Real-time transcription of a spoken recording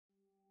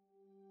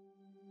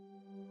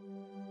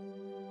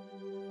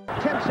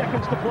10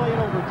 seconds to play in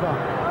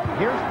overtime.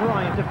 Here's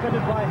Bryant,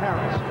 defended by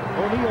Harris.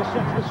 O'Neal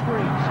sets the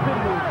screen. Spin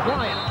move.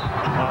 Bryant.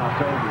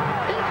 Kobe.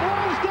 It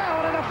rolls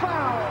down and a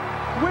foul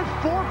with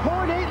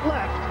 4.8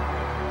 left.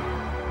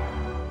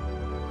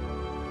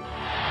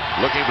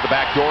 Looking for the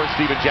back door,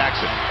 Steven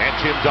Jackson and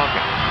Tim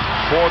Duncan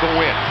for the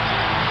win.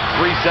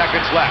 3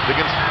 seconds left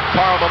against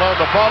Karl Malone.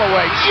 The fall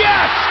away.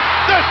 Yes!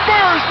 The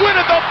Spurs win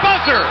at the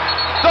buzzer!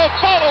 The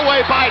fall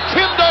away by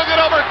Tim Duncan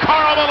over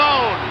Karl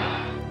Malone.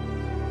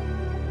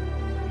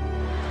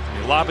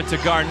 They lob it to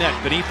Garnett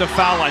beneath the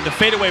foul line. The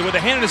fadeaway with a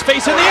hand in his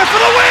face in the air for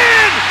the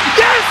win!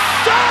 Yes,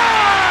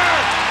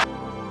 sir!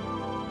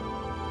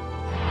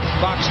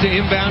 Fox to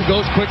inbound,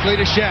 goes quickly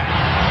to Shaq.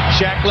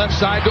 Shaq left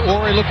side to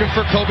Ori, looking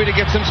for Kobe to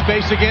get some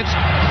space against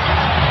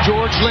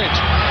George Lynch.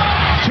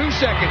 2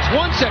 seconds,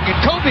 1 second,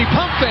 Kobe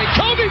pump fake,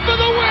 Kobe for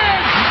the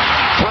win!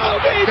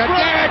 Kobe the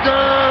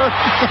dagger!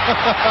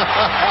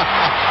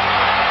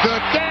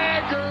 The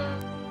dagger!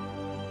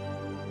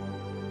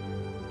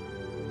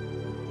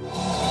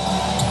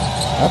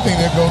 I think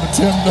they're going to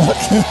Tim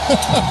Duncan.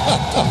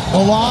 The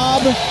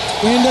lob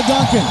into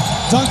Duncan.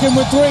 Duncan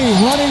with three,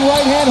 running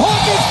right hand,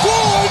 hook is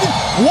good!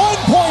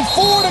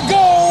 1.4 to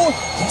go.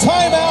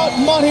 Timeout,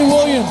 Monty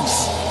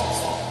Williams.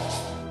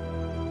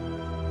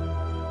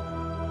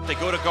 They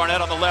go to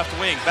Garnett on the left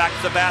wing, back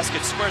to the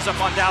basket, squares up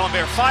on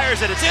Dallenberg,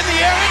 fires it, it's in the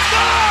air, it's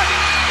gone!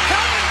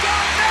 Kobe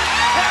Bryant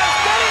has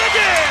done it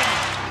again!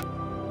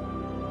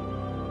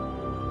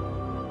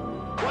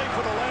 Play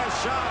for the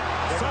last shot,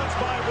 Suns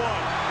by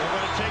one. They're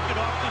going to take it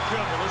off the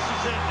dribble. This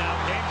is it now.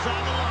 Game's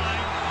on the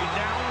line. You're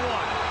down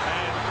one.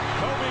 And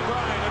Kobe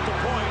Bryant at the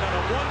point on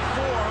a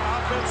 1-4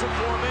 offensive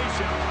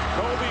formation.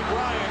 Kobe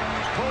Bryant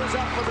pulls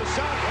up for the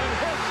shot and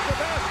hits the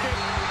basket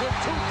with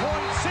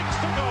 2.6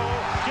 to go,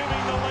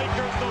 giving the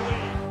Lakers the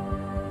lead.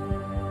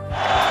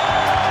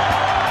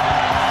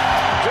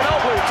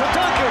 Ginobili to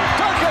Duncan.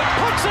 Duncan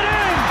puts it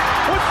in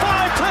with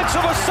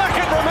 5/10 of a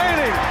second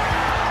remaining.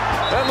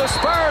 And the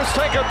Spurs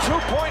take a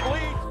 2-point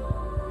lead.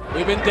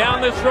 We've been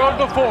down this road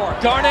before.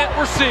 Garnett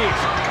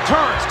receives,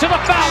 turns to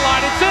the foul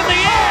line, it's in the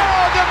air!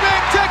 Oh, the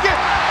big ticket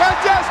has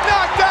just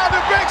knocked down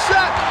the big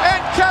shot,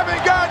 and Kevin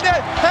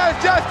Garnett has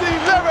just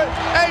delivered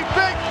a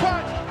big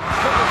punch.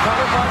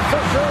 Covered by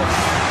Fisher.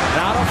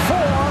 Now to 4.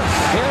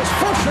 Here's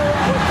Fisher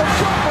with the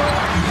jumper.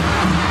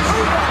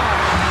 Rebound.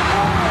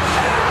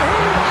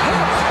 And he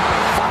hits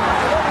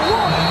 5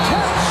 and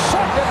 10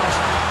 seconds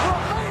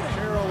remaining.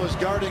 Carroll is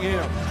guarding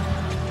him.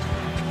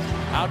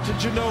 Out to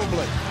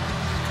Ginobili.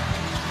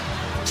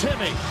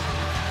 Timmy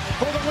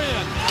for the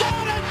win.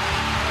 Got it!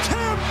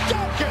 Tim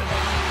Duncan!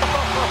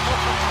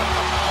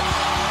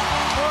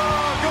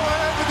 Oh, go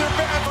ahead with your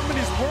band.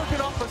 Somebody's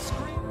working off the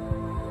screen.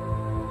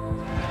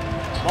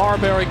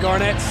 Marbury,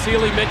 Garnett,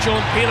 Sealy, Mitchell,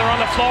 and Peeler on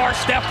the floor.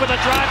 Steph with a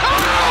drive.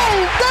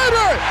 Oh,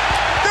 baby!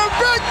 The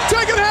big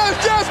ticket has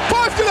just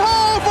punched it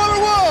home for the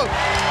Wolves.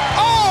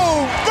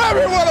 Oh,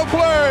 baby, what a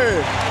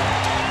play!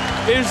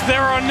 Is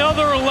there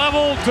another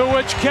level to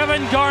which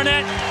Kevin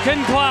Garnett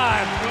can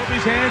climb?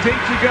 Kobe's hands, 8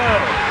 to go.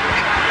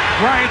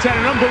 Bryant's had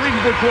an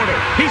unbelievable quarter.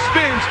 He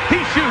spins, he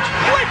shoots.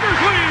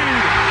 Lakers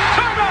lead!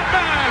 Timeout,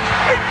 Mavs!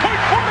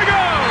 8.4 to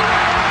go!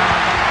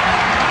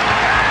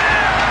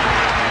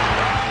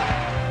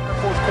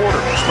 Fourth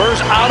quarter. Spurs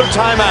out of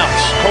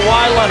timeouts.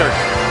 Kawhi Leonard.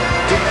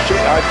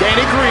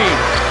 Danny Green.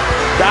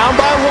 Down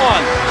by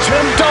 1.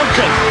 Tim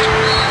Duncan.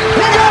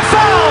 He got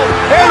fouled!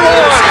 And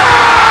one!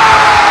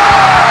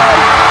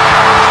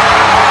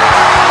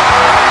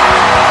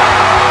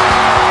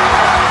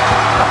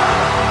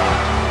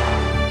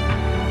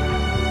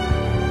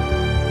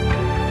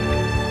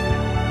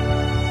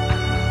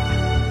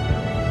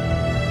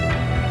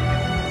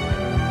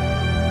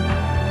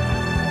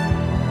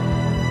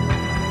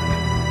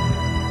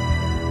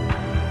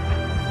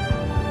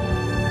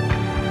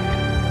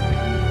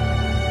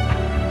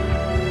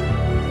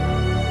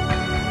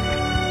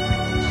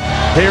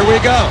 Here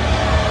we go.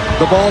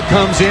 The ball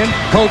comes in.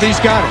 Kobe's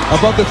got it.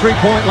 Above the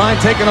three-point line,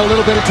 taking a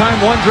little bit of time.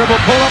 One dribble,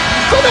 pull up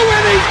for the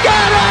win. He's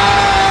got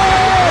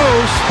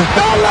it!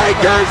 The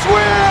Lakers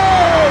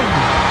win!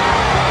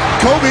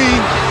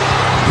 Kobe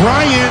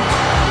Bryant.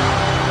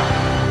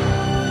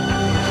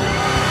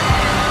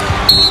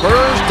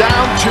 Spurs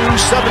down to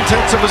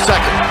 7/10 of a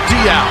second.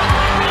 Diaw.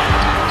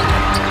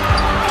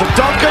 To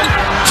Duncan.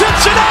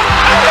 Tips it up.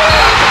 And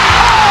in!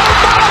 Oh,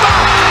 mama!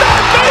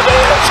 That baby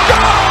is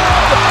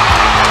gone!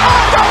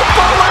 I don't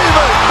believe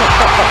it!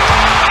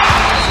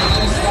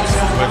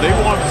 But they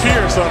want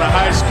Pierce on a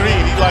high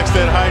screen. He likes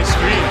that high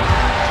screen.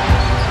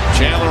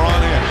 Chandler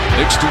on in.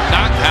 Knicks do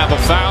not have a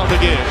foul to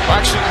give.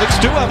 Actually, Knicks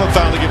do have a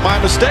foul to give.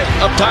 My mistake.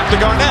 Up top to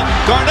Garnett.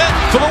 Garnett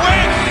for the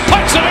win.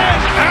 Puts it in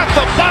at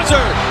the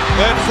buzzer.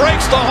 And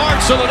breaks the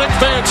hearts of the Knicks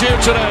fans here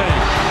today.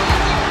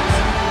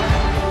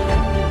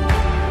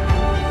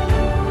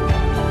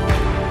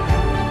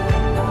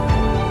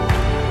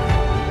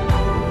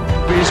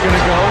 He's going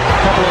to go. A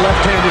couple of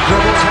left-handed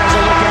dribbles. Has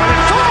a look at it.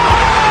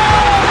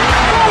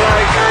 The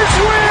Lakers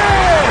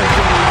win!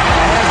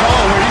 As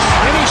always,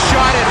 any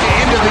shot at the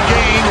end of the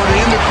game or the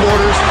end of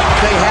quarters,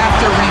 they have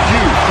to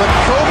review. But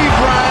Kobe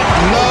Bryant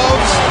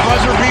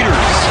buzzer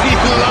beaters. He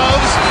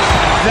loves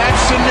that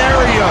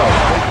scenario.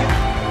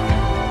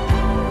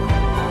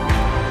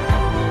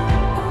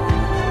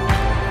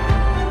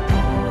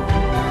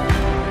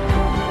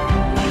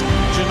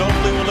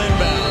 Ginobili will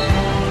inbound.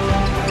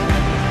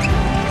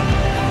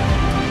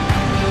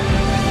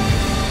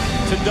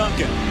 To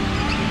Duncan.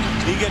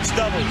 He gets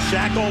doubled.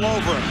 Shaq all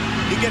over him.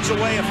 He gets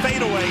away, a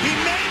fadeaway. He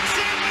makes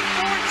it with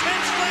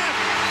 4:10 left.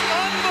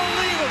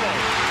 Unbelievable.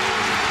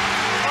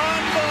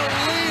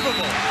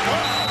 Unbelievable.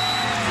 Wow.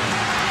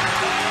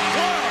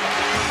 Wow.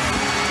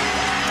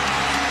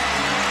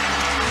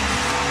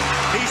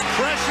 He's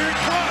pressured.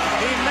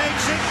 He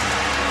makes it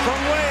from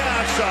way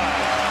outside.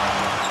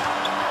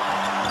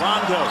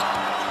 Rondo.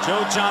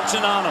 Joe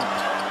Johnson on him.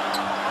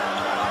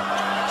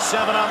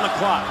 7 on the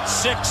clock.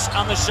 6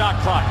 on the shot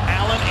clock.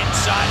 Allen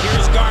inside.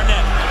 Here's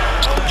Garnett.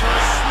 Over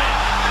Smith.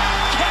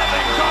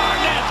 Kevin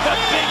Garnett, the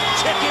big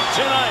ticket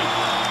tonight.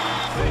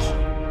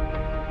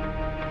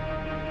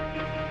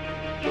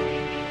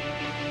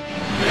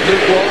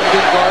 Luke Walton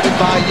being guarded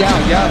by Yao.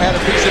 Yao had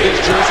a piece of his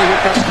jersey.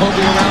 Here comes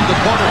Kobe around the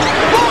corner.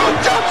 Boom!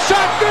 Jump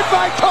shot. Good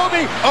by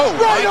Kobe. Oh,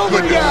 right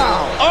over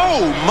Yao.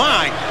 Oh,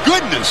 my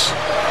goodness.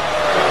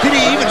 Did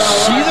he even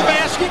see the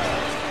basket?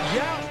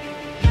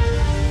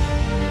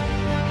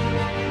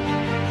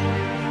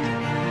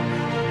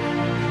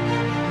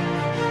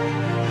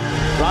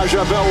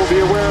 Raja Bell will be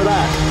aware of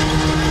that.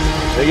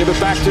 They give it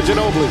back to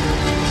Ginobili.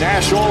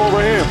 Nash all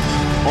over him.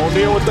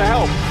 O'Neal with the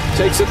help.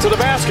 Takes it to the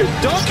basket.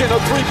 Duncan, a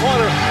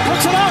three-pointer.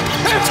 Puts it up.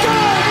 It's good!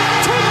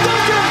 Tim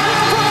Duncan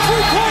from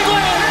three-point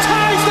land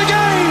ties the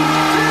game!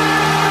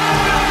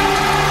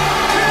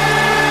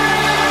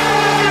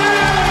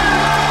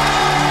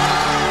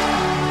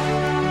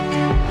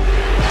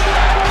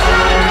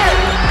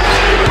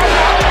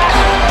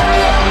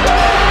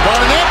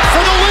 Garnett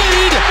for the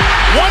lead.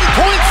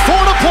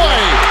 1.4 to play.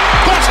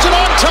 Boston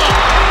on top.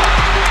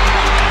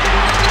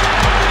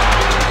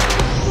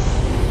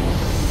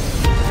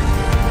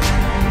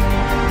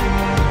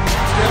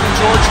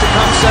 George to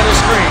come set a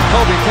screen.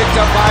 Kobe picked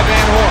up by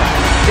Van Horn.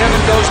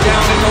 Kevin goes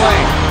down in the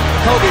lane.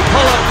 Kobe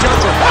pull-up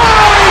jumper.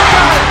 Oh, he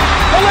got it!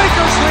 The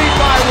Lakers lead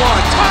by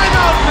 1.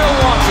 Timeout,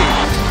 Milwaukee.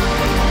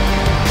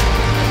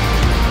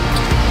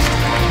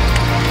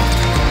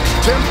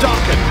 Tim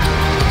Duncan.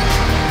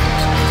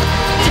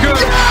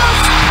 Good.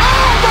 Yes!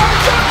 Oh, my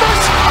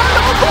goodness! I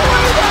don't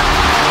believe it!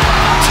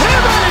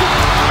 Timmy!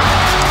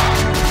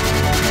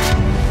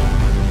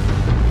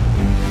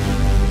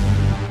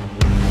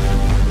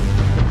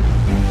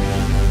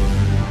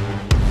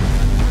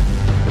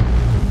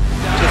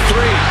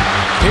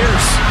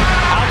 Pierce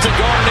out to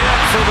Garnett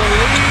for the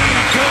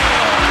lead.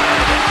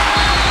 Good.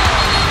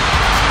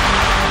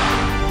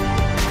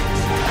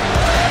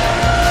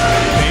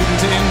 Payton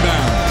to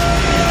inbound.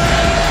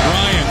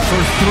 Bryant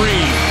for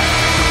 3.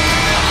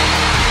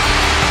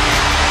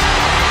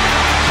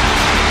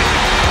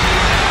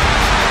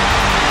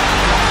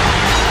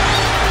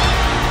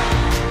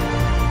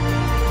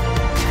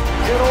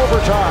 In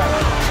overtime.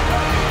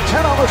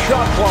 10 on the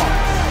shot clock.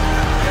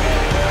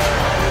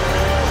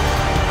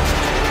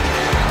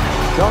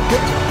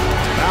 Duncan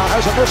now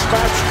has a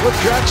mismatch with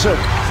Jackson.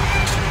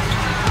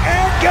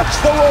 And gets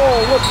the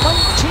roll with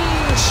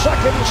 19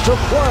 seconds to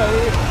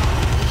play.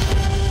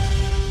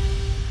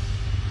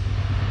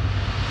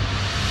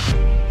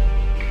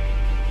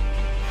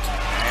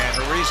 And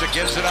Ariza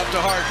gives it up to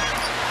Harden.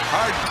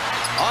 Harden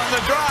on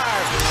the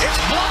drive. It's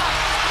blocked.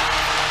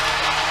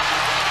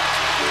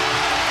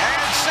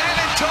 And San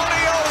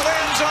Antonio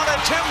wins on a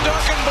Tim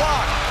Duncan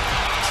block.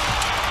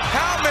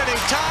 How many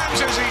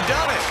times has he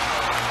done it?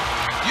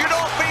 You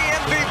don't be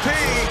MVP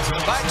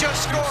by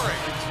just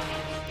scoring.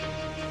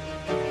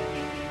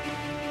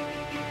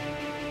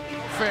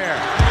 Fair.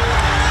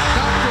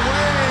 Knocked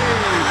away.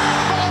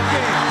 Ball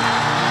game.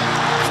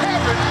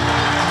 Kevin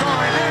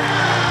Garnett.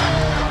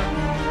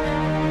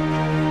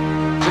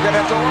 You're going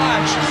to have to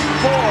watch.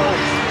 4,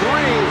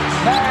 3,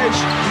 Nash,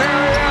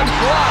 Marianne,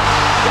 block.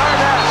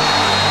 Garnett.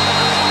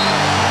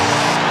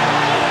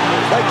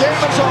 That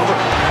game is over.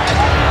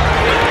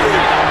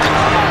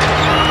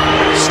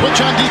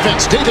 Switch on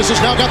defense. Davis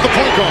has now got the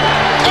point guard.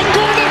 And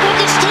Garnett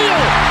with the steal.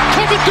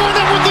 Kevin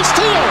Garnett with the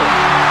steal.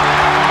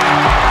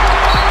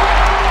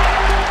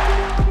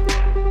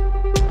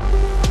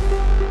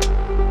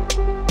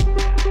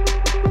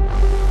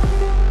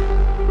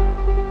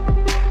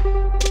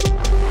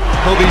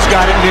 Kobe's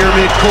got it near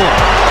midcourt.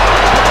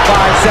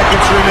 5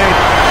 seconds remaining.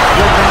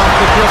 Looking off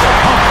the dribble.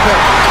 Pump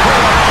fake.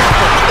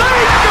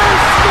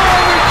 Lakers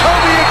score with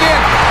Kobe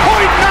again.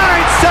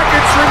 0.9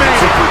 seconds remaining.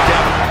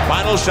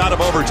 Final shot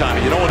of overtime.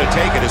 You don't want to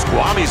take it as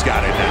Kwame's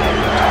got it now.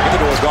 Give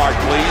it to a guard,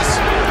 please.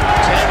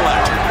 10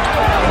 left.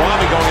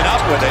 Kwame going up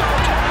with it.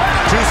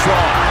 Too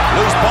strong.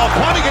 Loose ball.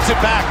 Kwame gets it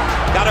back.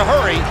 Got to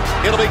hurry.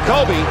 It'll be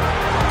Kobe.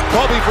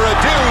 Kobe for a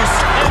deuce.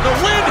 And the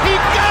win. He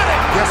got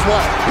it. Guess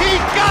what? He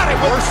got it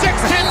with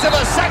 0.6 of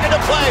a second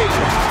to play.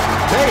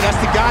 Hey,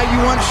 that's the guy you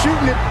want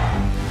shooting it.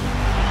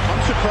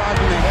 I'm surprised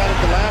when they had it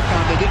the last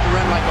time, they didn't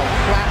run like a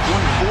flat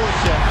 1-4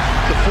 set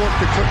to force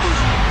the Clippers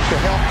to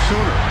help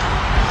sooner.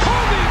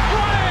 Kobe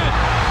Bryant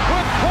with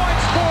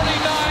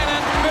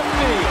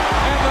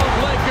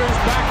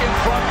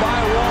front by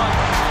 1.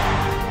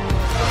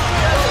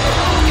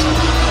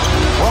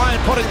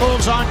 Bryant putting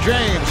moves on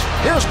James.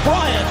 Here's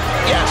Bryant.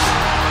 Yes.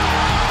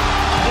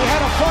 He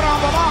had a foot on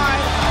the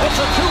line. It's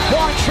a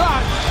 2-point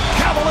shot.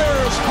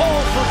 Cavaliers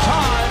hold for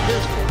time.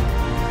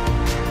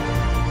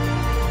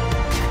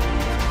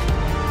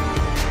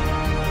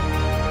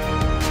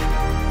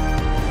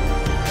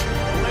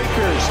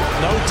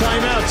 No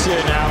timeouts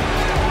here now.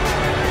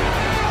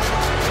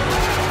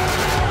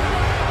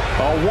 A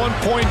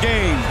 1-point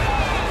game.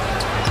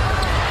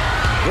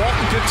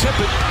 Walton can tip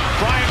it.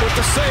 Bryant with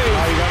the save.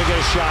 Oh, you got to get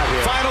a shot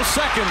here. Final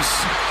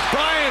seconds.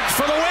 Bryant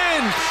for the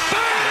win.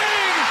 Bang!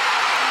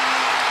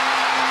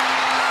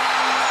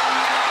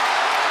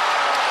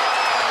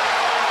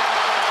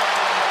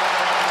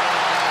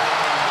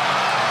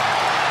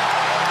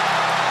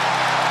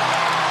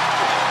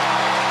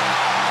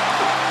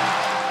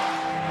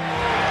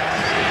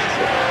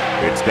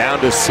 It's down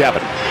to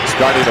 7.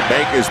 Starting to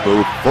make his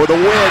move for the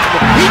win.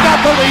 He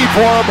got the lead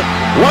for him.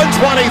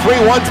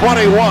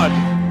 123-121.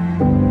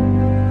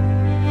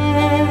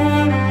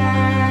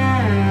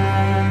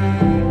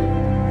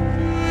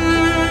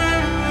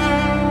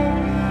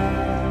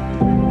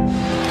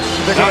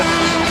 They're going to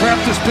trap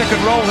this pick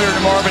and roll here to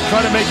Marvin,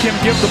 try to make him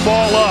give the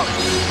ball up.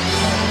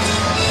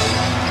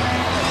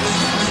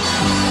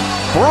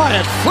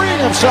 Bryant freeing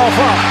himself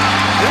up.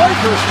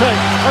 Lakers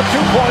take a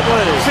 2-point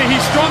lead. See, he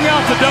strung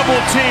out the double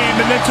team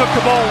and then took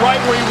the ball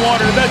right where he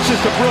wanted it. That's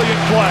just a brilliant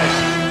play.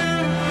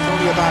 It's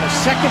only about a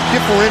second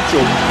differential.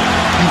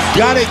 You've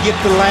got to get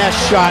the last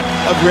shot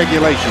of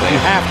regulation.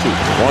 You have to.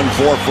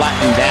 1-4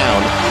 flattened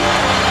down.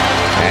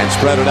 And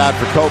spread it out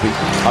for Kobe.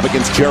 Up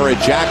against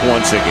Jared Jack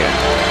once again.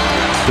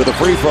 To the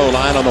free throw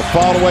line on the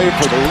fall away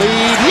for the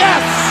lead.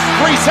 Yes!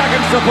 3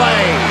 seconds to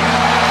play.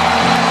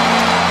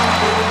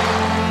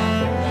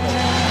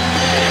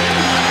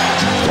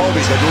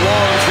 Kobe's a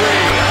long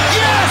three.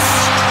 Yes!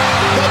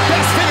 The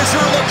best finisher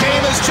of the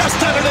game has just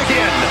done it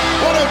again.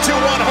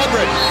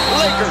 102-100.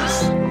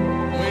 Lakers.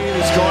 Wade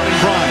is guarding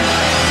Bryant.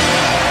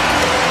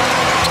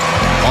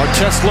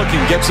 Artest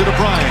looking, gets it to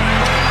Bryant.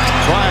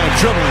 Bryant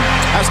dribbling,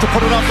 has to put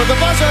it up for the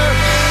buzzer.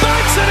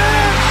 Banks it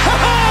in!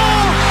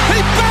 He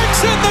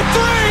banks in the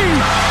 3!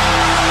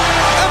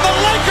 And the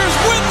Lakers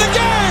win the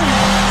game!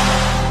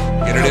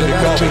 Get it into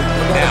Kobe.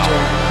 Now,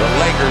 the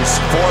Lakers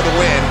for the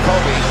win.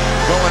 Kobe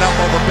going up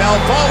over Bell.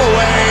 Fall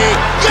away.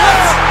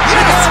 Yes!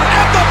 Yes!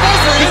 At the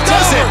buzzer, he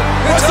does it!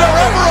 Was there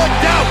ever a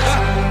doubt?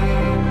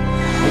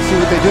 Let's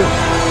see what they do.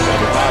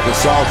 Bob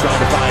Gasol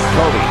trying to find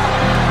Kobe.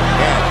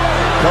 And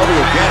Kobe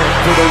will get it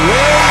for the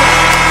win.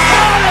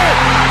 Got it!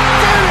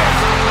 Did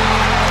it!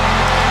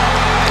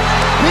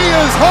 He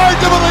is hard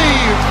to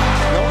believe.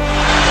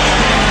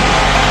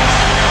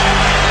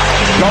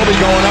 Kobe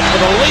going up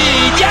for the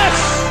lead. Yes!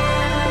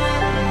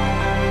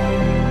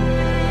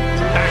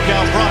 Back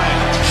out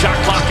Bryant. Shot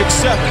clock at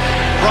 7.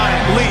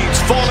 Bryant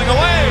leads, falling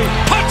away.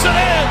 Puts it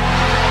in!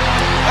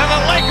 And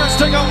the Lakers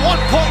take a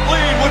 1-point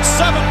lead with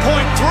 7.3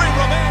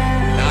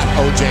 remaining. Not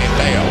O.J.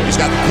 Mayo. He's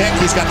got the pick.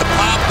 He's got the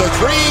pop. The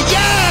 3.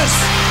 Yes!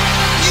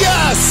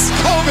 Yes!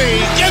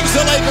 Kobe gives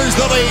the Lakers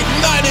the lead.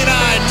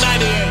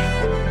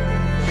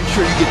 99-98. Make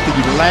sure you get the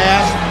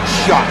last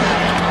shot.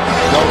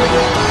 Kobe.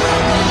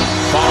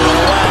 Falling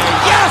away.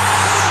 Yes!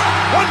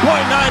 1.9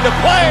 to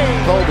play.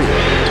 Kobe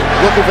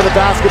looking for the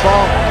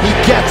basketball. He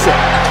gets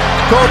it.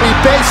 Kobe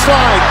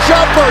baseline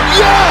jumper.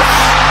 Yes!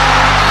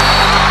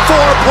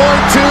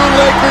 4.2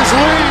 Lakers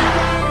lead.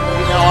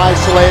 Now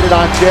isolated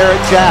on Jared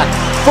Jack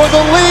for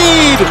the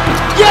lead.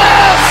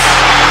 Yes!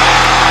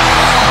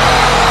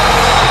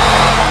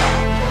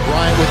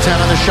 Bryant with 10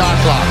 on the shot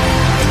clock.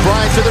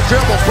 Bryant to the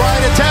dribble.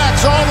 Bryant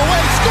attacks all the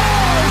way.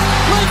 Scores!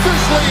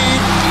 Lakers lead.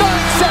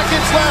 9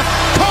 seconds left.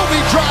 Kobe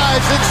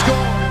drives and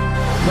scores.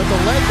 But the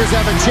Lakers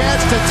have a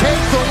chance to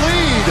take the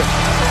lead.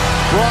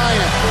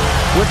 Bryant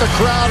with the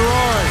crowd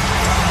roaring.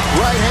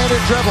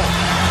 Right-handed dribble.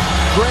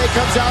 Gray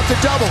comes out to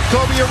double.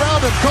 Kobe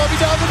around him. Kobe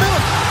down the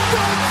middle.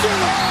 Runs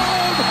it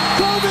home.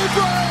 Kobe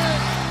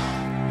Bryant.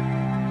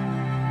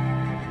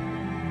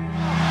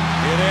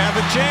 Here they have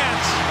a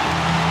chance.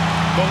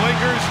 The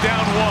Lakers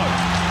down 1.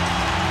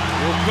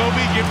 Will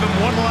Kobe give them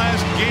one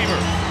last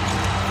gamer?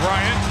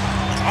 Bryant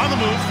on the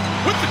move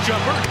with the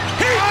jumper.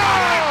 He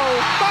got it!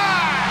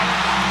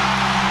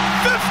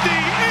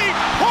 58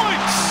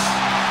 points!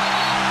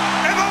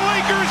 And the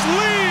Lakers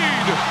lead!